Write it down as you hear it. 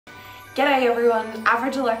G'day everyone,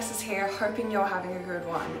 Average Alexis here, hoping you're having a good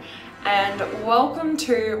one. And welcome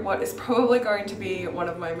to what is probably going to be one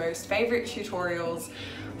of my most favourite tutorials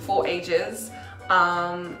for ages.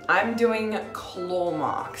 I'm doing claw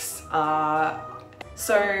marks.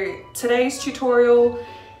 So today's tutorial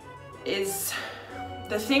is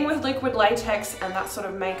the thing with liquid latex and that sort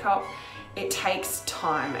of makeup. It takes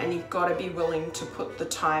time and you've got to be willing to put the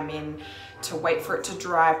time in to wait for it to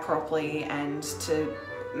dry properly and to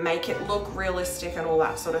make it look realistic and all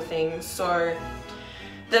that sort of thing. So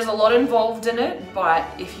there's a lot involved in it, but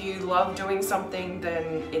if you love doing something,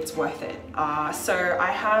 then it's worth it. So I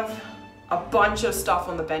have a bunch of stuff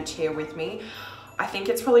on the bench here with me. I think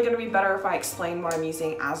it's probably going to be better if I explain what I'm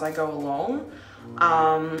using as I go along.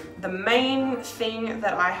 The main thing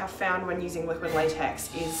that I have found when using liquid latex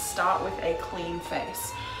is start with a clean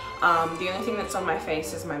face. The only thing that's on my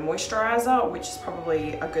face is my moisturizer, which is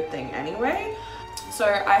probably a good thing anyway. So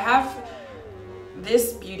I have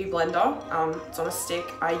this beauty blender, it's on a stick.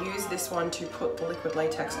 I use this one to put the liquid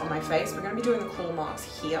latex on my face. We're going to be doing the claw marks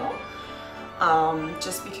here,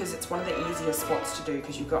 just because it's one of the easiest spots to do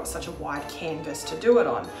because you've got such a wide canvas to do it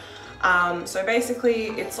on. So basically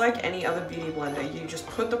it's like any other beauty blender. You just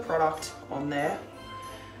put the product on there.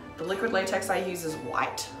 The liquid latex I use is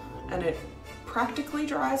white and it practically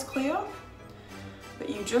dries clear, but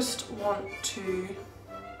you just want to,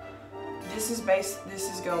 this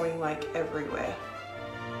is going like everywhere.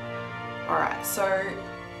 Alright, so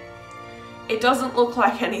it doesn't look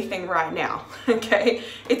like anything right now, okay?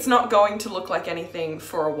 It's not going to look like anything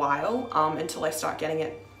for a while until I start getting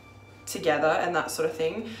it together and that sort of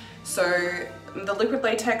thing. So the liquid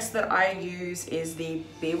latex that I use is the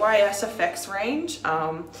BYS Effects range.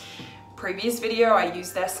 Previous video I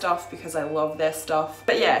used their stuff because I love their stuff.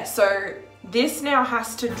 But yeah, so this now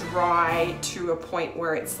has to dry to a point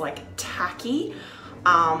where it's like tacky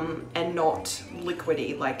and not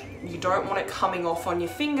liquidy. Like you don't want it coming off on your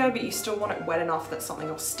finger, but you still want it wet enough that something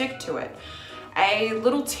will stick to it. A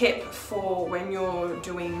little tip for when you're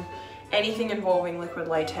doing anything involving liquid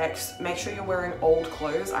latex, make sure you're wearing old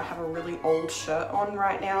clothes. I have a really old shirt on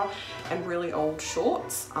right now and really old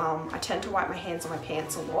shorts. I tend to wipe my hands on my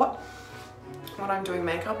pants a lot when I'm doing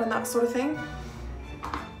makeup and that sort of thing.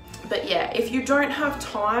 But yeah, if you don't have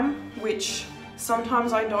time, which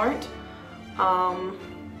sometimes I don't,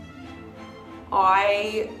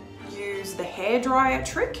 I use the hairdryer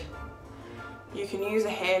trick. You can use a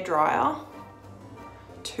hairdryer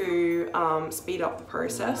to speed up the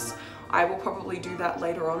process. I will probably do that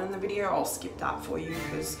later on in the video. I'll skip that for you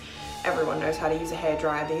because everyone knows how to use a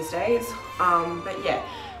hairdryer these days. But yeah,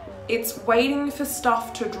 it's waiting for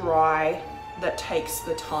stuff to dry that takes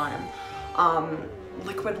the time.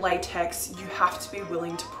 Liquid latex, you have to be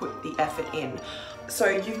willing to put the effort in. So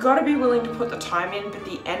you've got to be willing to put the time in, but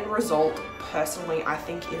the end result, personally, I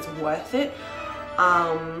think is worth it.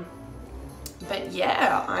 But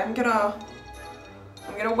yeah, I'm gonna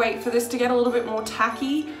wait for this to get a little bit more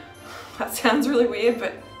tacky. That sounds really weird,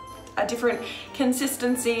 but a different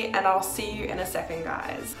consistency, and I'll see you in a second,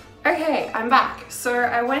 guys. Okay, I'm back. So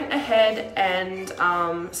I went ahead and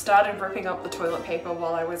started ripping up the toilet paper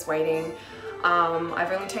while I was waiting.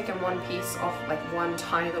 I've only taken one piece off, like one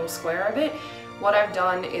tiny little square of it. What I've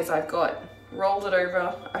done is I've rolled it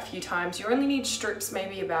over a few times. You only need strips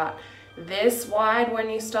maybe about this wide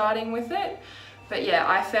when you're starting with it. But yeah,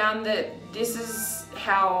 I found that this is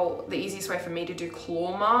how the easiest way for me to do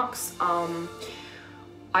claw marks.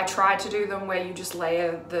 I tried to do them where you just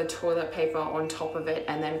layer the toilet paper on top of it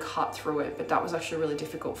and then cut through it, but that was actually really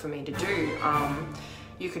difficult for me to do.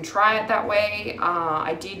 You can try it that way.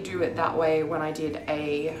 I did do it that way when I did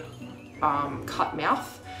a cut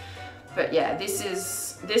mouth. But yeah,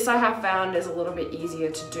 this I have found is a little bit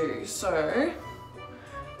easier to do. So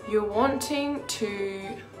you're wanting to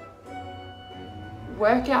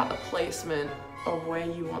work out the placement of where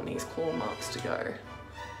you want these claw marks to go.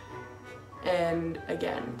 And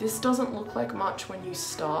again, this doesn't look like much when you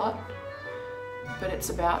start, but it's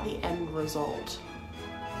about the end result.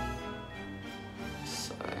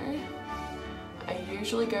 So I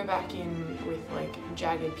usually go back in with like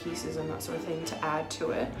jagged pieces and that sort of thing to add to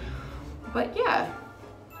it. But yeah,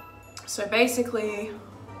 so basically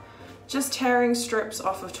just tearing strips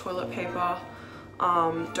off of toilet paper.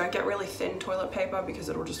 Don't get really thin toilet paper because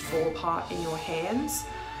it'll just fall apart in your hands.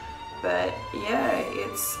 But yeah,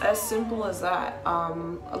 it's as simple as that.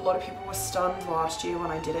 A lot of people were stunned last year when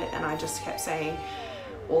I did it and I just kept saying,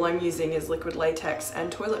 all I'm using is liquid latex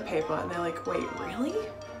and toilet paper. And they're like, wait, really?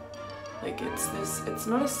 Like it's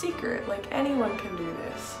not a secret, like anyone can do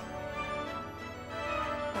this.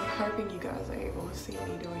 I'm hoping you guys are able to see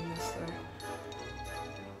me doing this though.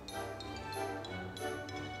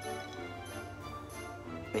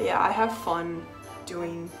 But yeah, I have fun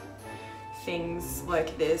doing things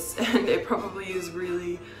like this, and it probably is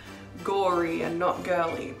really gory and not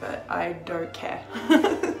girly, but I don't care.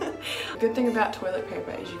 The good thing about toilet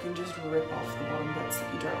paper is you can just rip off the bottom bits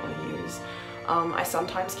that you don't want to use. I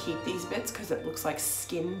sometimes keep these bits because it looks like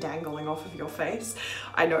skin dangling off of your face.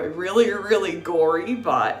 I know, really gory,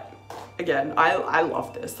 but again, I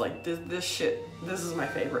love this. Like this shit, this is my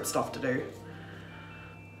favorite stuff to do.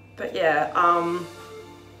 But yeah,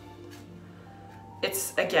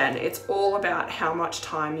 it's all about how much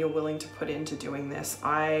time you're willing to put into doing this.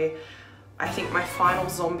 I think my final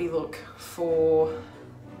zombie look for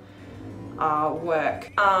work,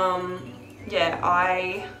 yeah,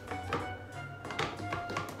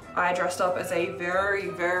 I dressed up as a very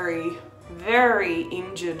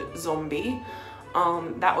injured zombie.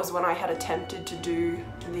 That was when I had attempted to do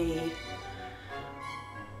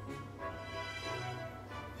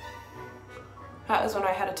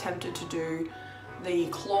the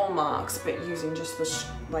claw marks, but using just the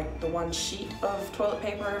one sheet of toilet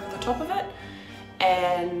paper over the top of it,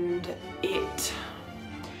 and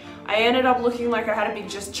I ended up looking like I had a big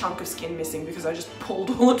just chunk of skin missing because I just pulled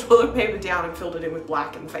all the toilet paper down and filled it in with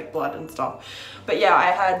black and fake blood and stuff. But yeah,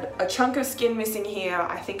 I had a chunk of skin missing here.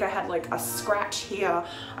 I think I had like a scratch here.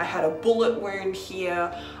 I had a bullet wound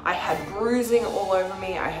here. I had bruising all over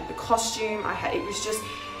me. I had the costume.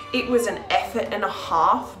 It was an effort and a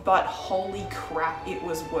half, but holy crap, it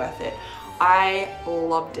was worth it. I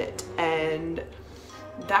loved it. And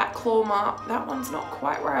that claw mark, that one's not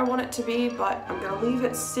quite where I want it to be, but I'm gonna leave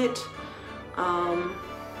it sit.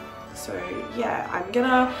 So yeah, I'm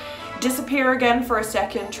gonna disappear again for a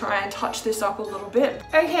second, try and touch this up a little bit.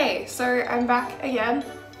 Okay, so I'm back again.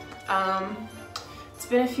 It's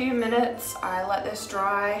been a few minutes. I let this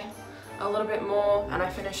dry a little bit more and I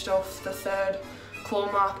finished off the third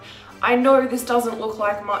claw mark. I know this doesn't look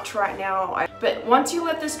like much right now, but once you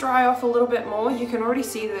let this dry off a little bit more, you can already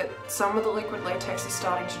see that some of the liquid latex is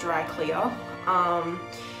starting to dry clear.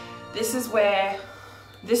 This is where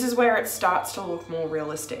it starts to look more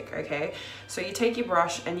realistic, okay? So you take your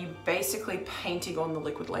brush and you're basically painting on the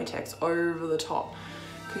liquid latex over the top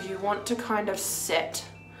because you want to kind of set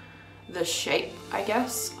the shape, I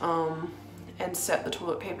guess, and set the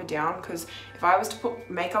toilet paper down, because if I was to put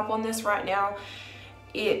makeup on this right now,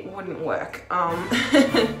 it wouldn't work.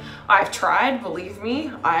 I've tried, believe me.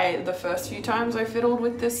 The first few times I fiddled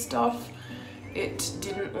with this stuff, it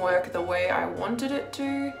didn't work the way I wanted it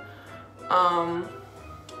to.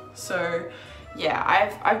 So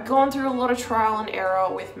yeah, I've gone through a lot of trial and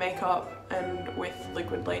error with makeup and with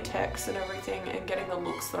liquid latex and everything and getting the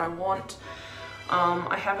looks that I want.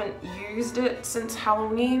 I haven't used it since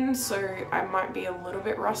Halloween, so I might be a little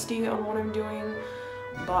bit rusty on what I'm doing,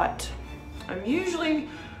 but I'm usually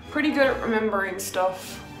pretty good at remembering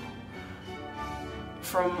stuff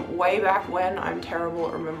from way back when. I'm terrible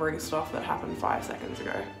at remembering stuff that happened 5 seconds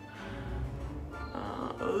ago.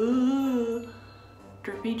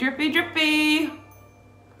 Drippy, drippy, drippy!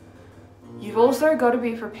 You've also got to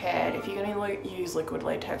be prepared. If you're going to use liquid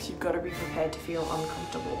latex, you've got to be prepared to feel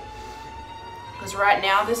uncomfortable. Because right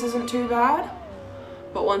now this isn't too bad,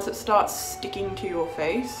 but once it starts sticking to your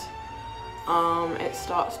face, it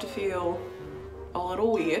starts to feel a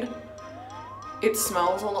little weird. It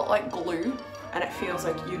smells a lot like glue, and it feels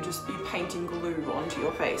like you're painting glue onto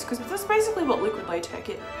your face, because that's basically what liquid latex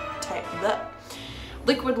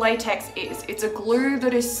is. It's a glue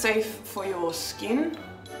that is safe for your skin.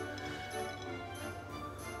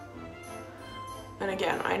 And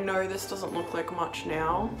again, I know this doesn't look like much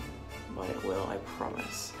now, but it will, I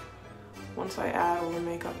promise. Once I add all the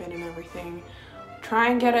makeup in and everything, try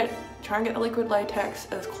and get the liquid latex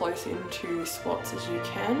as close into spots as you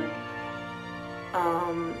can.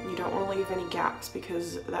 You don't want to leave any gaps,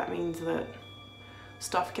 because that means that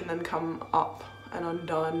stuff can then come up and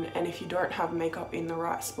undone, and if you don't have makeup in the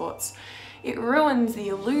right spots, it ruins the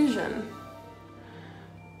illusion.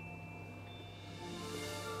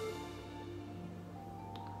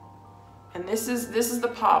 And this is the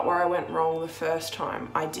part where I went wrong the first time.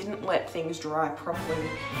 I didn't let things dry properly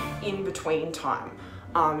in between time.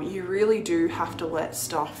 You really do have to let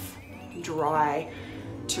stuff dry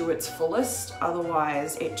to its fullest,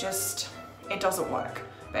 otherwise it doesn't work,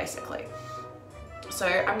 basically. So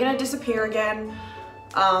I'm gonna disappear again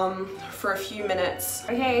for a few minutes.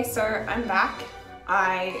 Okay, so I'm back.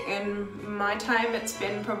 In my time, it's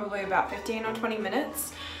been probably about 15 or 20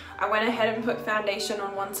 minutes. I went ahead and put foundation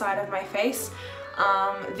on one side of my face.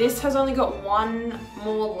 This has only got one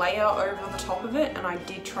more layer over the top of it, and I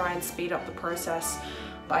did try and speed up the process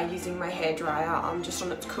by using my hairdryer just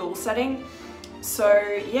on its cool setting.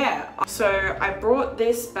 So yeah, so I brought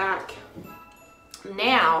this back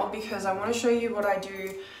now because I want to show you what I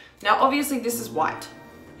do. Now obviously this is white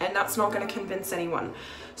and that's not going to convince anyone.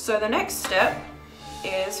 So the next step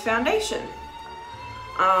is foundation.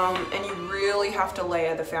 And you really have to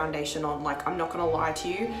layer the foundation on. Like, I'm not going to lie to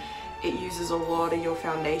you, it uses a lot of your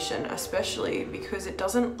foundation, especially because it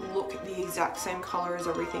doesn't look the exact same color as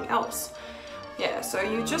everything else. Yeah, so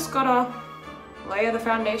you just gotta layer the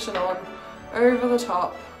foundation on over the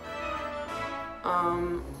top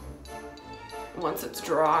once it's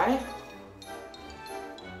dry,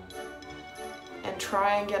 and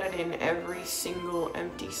try and get it in every single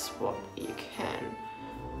empty spot you can.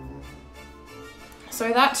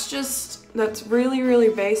 So that's really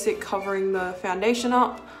basic, covering the foundation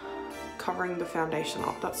up. Covering the foundation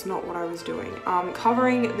up, that's not what I was doing.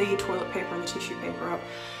 Covering the toilet paper and the tissue paper up.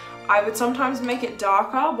 I would sometimes make it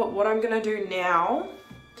darker, but what I'm gonna do now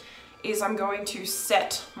is I'm going to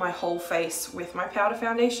set my whole face with my powder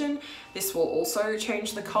foundation. This will also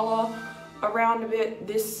change the color around a bit.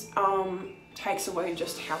 This takes away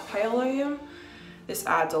just how pale I am. This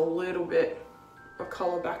adds a little bit of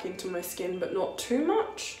color back into my skin, but not too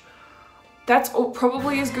much. That's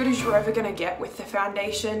probably as good as you're ever gonna get with the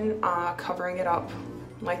foundation, covering it up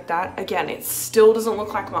like that. Again, it still doesn't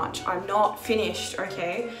look like much. I'm not finished,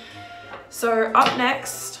 okay? So up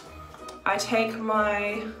next, I take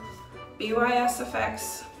my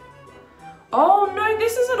BYSFX. Oh no,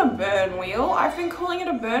 this isn't a burn wheel. I've been calling it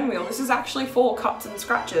a burn wheel. This is actually for cuts and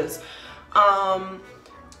scratches.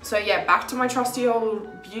 So yeah, back to my trusty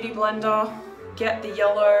old beauty blender. Get the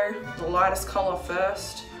yellow, the lightest color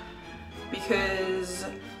first, because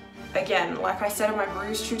again, like I said in my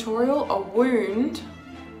bruise tutorial, a wound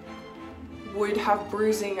would have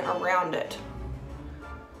bruising around it.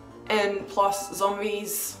 And plus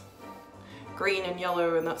zombies, green and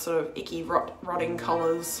yellow and that sort of icky rotting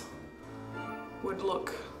colors would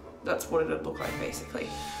look, that's what it'd look like basically.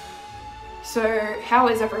 So how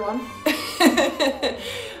is everyone?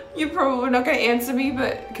 You're probably not going to answer me,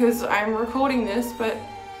 but because I'm recording this, but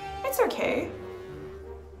it's okay.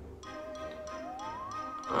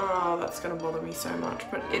 Oh, that's going to bother me so much,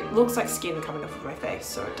 but it looks like skin coming off of my face,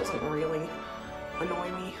 so it doesn't really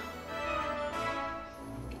annoy me.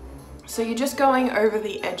 So you're just going over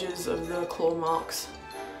the edges of the claw marks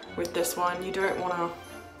with this one. You don't want to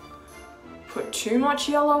put too much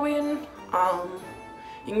yellow in.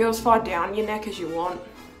 You can go as far down your neck as you want.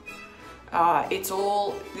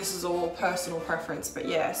 This is all personal preference, but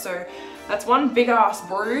yeah, so that's one big ass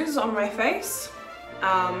bruise on my face.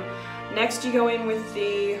 Next you go in with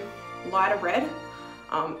the lighter red.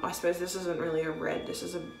 I suppose this isn't really a red, this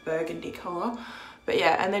is a burgundy color, but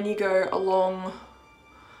yeah, and then you go along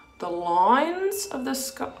the lines of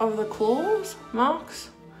the claws marks.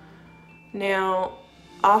 Now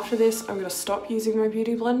after this I'm going to stop using my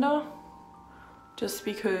beauty blender just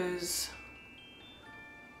because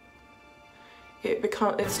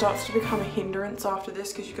it starts to become a hindrance after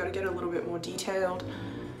this, because you've got to get a little bit more detailed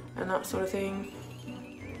and that sort of thing.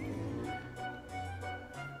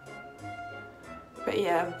 But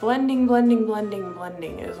yeah, blending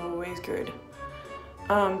is always good.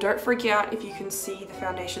 Don't freak out if you can see the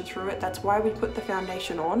foundation through it. That's why we put the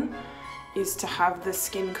foundation on, is to have the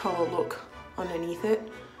skin color look underneath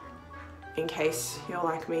it, in case you're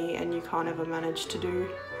like me and you can't ever manage to do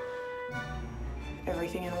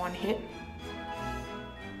everything in one hit.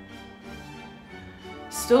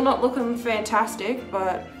 Still not looking fantastic,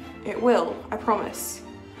 but it will, I promise.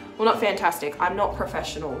 Well, not fantastic, I'm not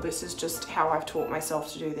professional. This is just how I've taught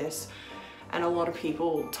myself to do this. And a lot of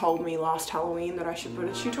people told me last Halloween that I should put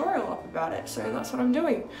a tutorial up about it, so that's what I'm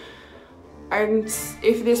doing. And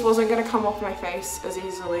if this wasn't going to come off my face as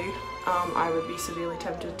easily, I would be severely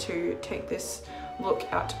tempted to take this look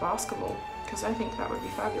out to basketball, because I think that would be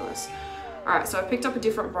fabulous. Alright, so I picked up a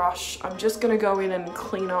different brush. I'm just going to go in and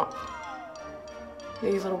clean up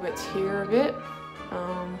these little bits here a bit,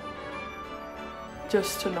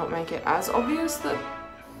 just to not make it as obvious that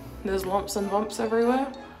there's lumps and bumps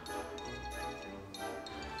everywhere.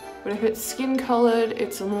 But if it's skin colored,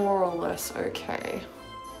 it's more or less okay.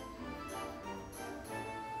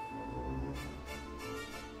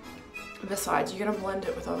 Besides, you're gonna blend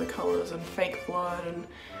it with other colors and fake blood and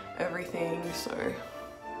everything, so.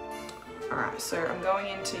 Alright, so I'm going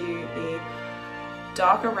into the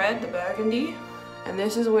darker red, the burgundy, and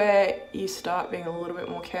this is where you start being a little bit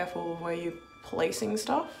more careful of where you're placing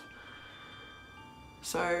stuff.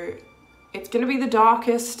 So it's gonna be the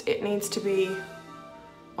darkest, it needs to be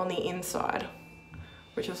on the inside,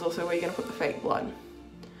 which is also where you're gonna put the fake blood.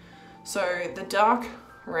 So the dark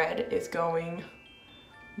red is going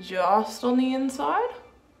just on the inside.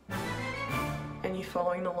 And you're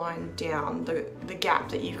following the line down, the gap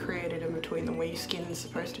that you've created in between them where your skin is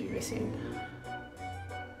supposed to be missing.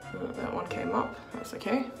 That one came up, that's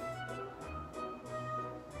okay.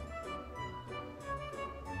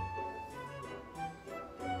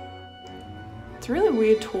 It's really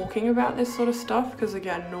weird talking about this sort of stuff because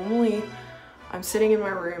again, normally I'm sitting in my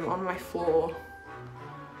room on my floor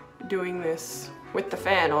doing this with the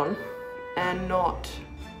fan on and not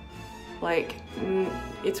like,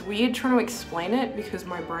 it's weird trying to explain it because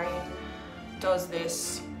my brain does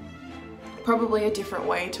this probably a different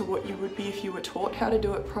way to what you would be if you were taught how to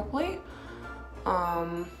do it properly.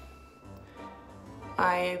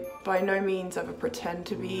 I by no means ever pretend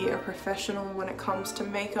to be a professional when it comes to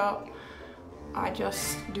makeup. I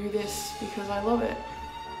just do this because I love it.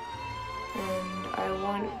 And I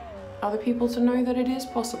want other people to know that it is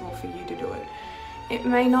possible for you to do it. It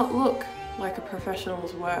may not look like a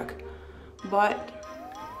professional's work, but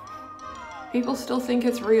people still think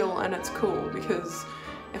it's real and it's cool because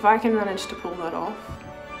if I can manage to pull that off,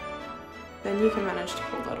 then you can manage to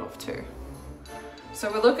pull that off too. So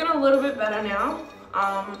we're looking a little bit better now.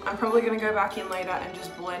 I'm probably going to go back in later and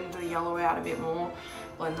just blend the yellow out a bit more,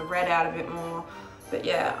 blend the red out a bit more. But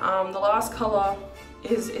yeah, the last colour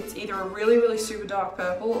is, it's either a really, really super dark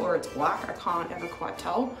purple or it's black. I can't ever quite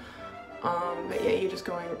tell. But yeah, you're just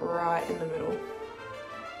going right in the middle.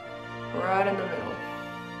 Right in the middle.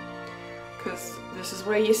 Because this is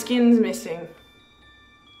where your skin's missing.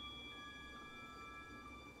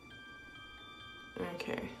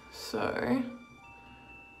 Okay, so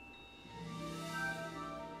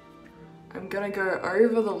I'm gonna go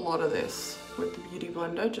over the lot of this with the Beauty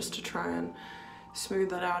Blender just to try and smooth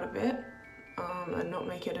that out a bit and not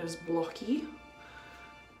make it as blocky.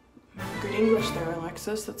 Good English there,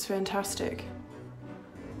 Alexis, that's fantastic.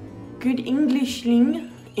 Good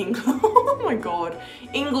Englishling. Oh my god,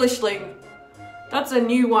 Englishling. That's a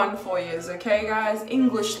new one for you, okay guys?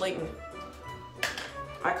 Englishling.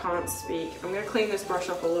 I can't speak. I'm gonna clean this brush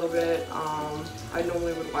up a little bit. I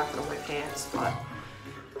normally would wipe it on my pants, but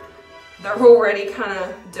they're already kind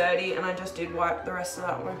of dirty and I just did wipe the rest of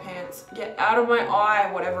that on my pants. Get out of my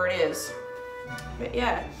eye, whatever it is. But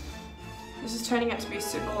yeah, this is turning out to be a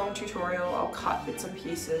super long tutorial. I'll cut bits and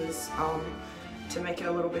pieces to make it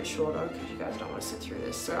a little bit shorter because you guys don't want to sit through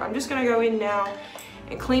this. So I'm just gonna go in now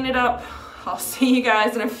and clean it up. I'll see you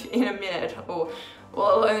guys in a minute, or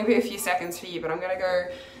well, it'll only be a few seconds for you, but I'm gonna go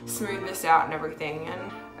smooth this out and everything.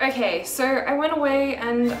 And okay, so I went away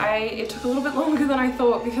and it took a little bit longer than I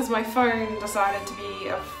thought because my phone decided to be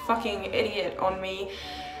a fucking idiot on me,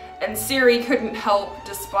 and Siri couldn't help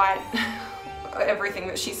despite everything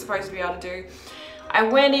that she's supposed to be able to do. I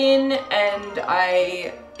went in and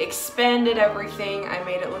I expanded everything. I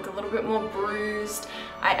made it look a little bit more bruised.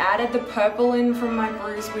 I added the purple in from my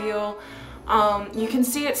bruise wheel. You can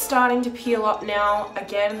see it starting to peel up now.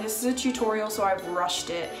 Again, this is a tutorial, so I've rushed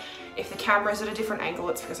it. If the camera's at a different angle,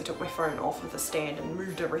 it's because I took my phone off of the stand and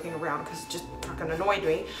moved everything around because it just fucking annoyed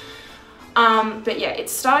me. But yeah,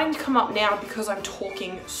 it's starting to come up now because I'm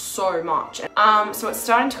talking so much. So it's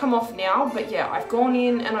starting to come off now, but yeah, I've gone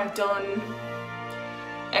in and I've done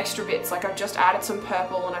extra bits. Like I've just added some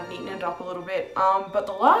purple and I've neatened it up a little bit. But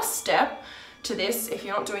the last step to this, if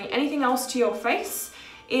you're not doing anything else to your face,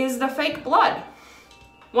 is the fake blood.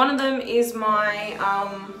 One of them is my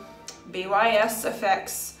BYS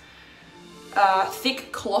Effects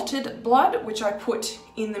thick clotted blood, which I put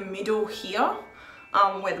in the middle here,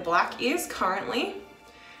 where the black is currently,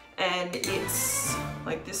 and it's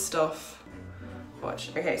like this stuff.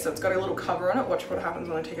 Watch. Okay, so it's got a little cover on it. Watch what happens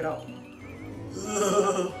when I take it out.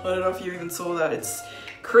 Ugh, I don't know if you even saw that. It's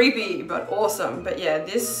creepy but awesome. But yeah,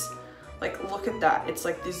 this, like, look at that. It's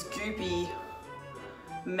like this goopy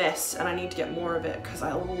mess, and I need to get more of it because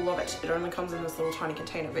I love it. It only comes in this little tiny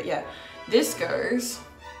container. But yeah, this goes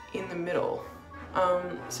in the middle.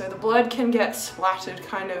 So the blood can get splattered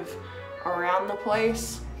kind of around the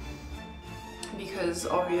place because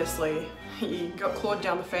obviously you got clawed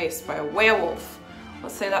down the face by a werewolf.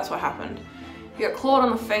 Let's say that's what happened. You got clawed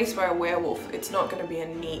on the face by a werewolf. It's not going to be a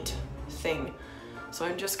neat thing. So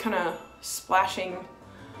I'm just kind of splashing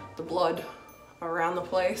the blood around the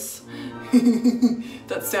place.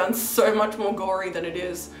 That sounds so much more gory than it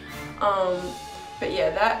is. But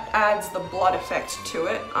yeah, that adds the blood effect to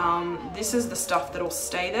it. This is the stuff that'll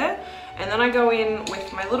stay there. And then I go in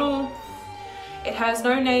with my little, it has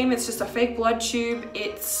no name, it's just a fake blood tube.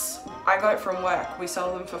 I got it from work. We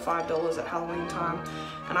sell them for $5 at Halloween time.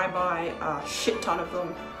 And I buy a shit ton of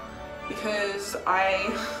them because I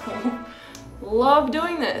love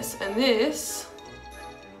doing this. And this,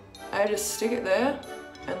 I just stick it there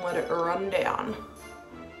and let it run down.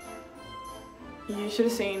 You should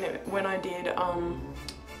have seen it when I did,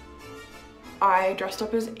 I dressed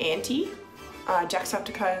up as Auntie,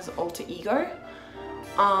 Jacksepticeye's alter ego,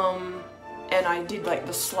 and I did like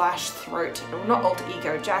the slash throat, well, not alter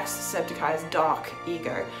ego, Jacksepticeye's dark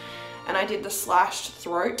ego, and I did the slashed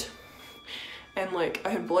throat, and like I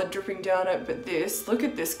had blood dripping down it, but this, look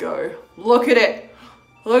at this go, look at it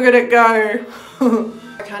go.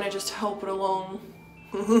 I kind of just help it along.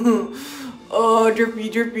 Oh, drippy,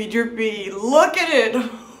 drippy, drippy, look at it.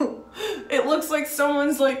 It looks like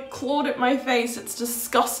someone's like clawed at my face. It's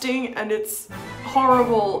disgusting and it's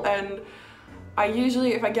horrible, and I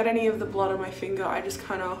usually, if I get any of the blood on my finger, I just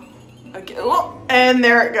kind of, oh, and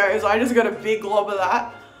there it goes. I just got a big glob of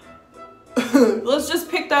that. Let's just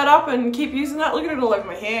pick that up and keep using that. Look at it all over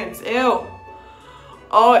my hands. Ew.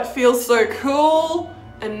 Oh, it feels so cool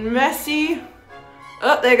and messy.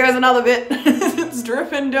 Oh, there goes another bit. It's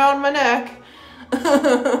dripping down my neck.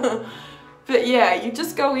 But yeah, you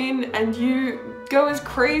just go in and you go as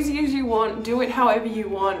crazy as you want, do it however you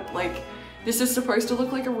want. Like, this is supposed to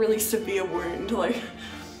look like a really severe wound. Like,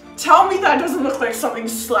 tell me that doesn't look like something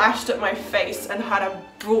slashed at my face and had a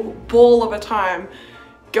ball of a time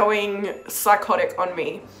going psychotic on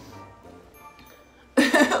me.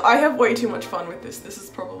 I have way too much fun with this. This is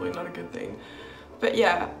probably not a good thing. But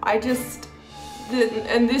yeah, I just,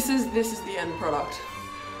 and this is the end product.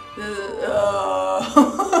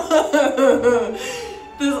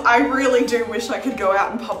 I really do wish I could go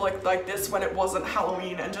out in public like this when it wasn't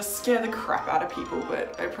Halloween and just scare the crap out of people,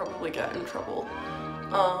 but I'd probably get in trouble.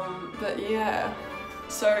 But yeah,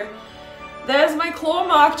 so there's my claw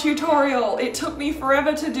mark tutorial. It took me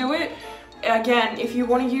forever to do it. Again, if you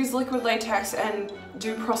want to use liquid latex and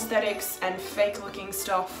do prosthetics and fake looking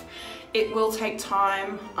stuff, it will take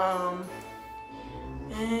time.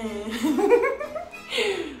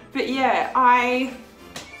 But yeah, I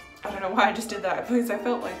don't know why I just did that, because I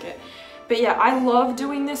felt like it. But yeah, I love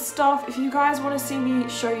doing this stuff. If you guys want to see me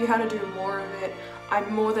show you how to do more of it,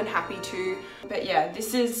 I'm more than happy to. But yeah,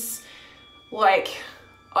 this is like,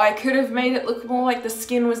 I could have made it look more like the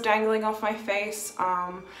skin was dangling off my face.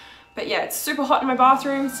 But yeah, it's super hot in my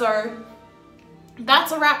bathroom, so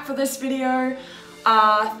that's a wrap for this video.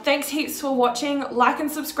 Thanks heaps for watching. Like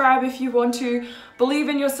and subscribe if you want to. Believe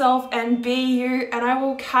in yourself and be you, and I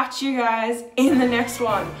will catch you guys in the next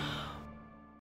one.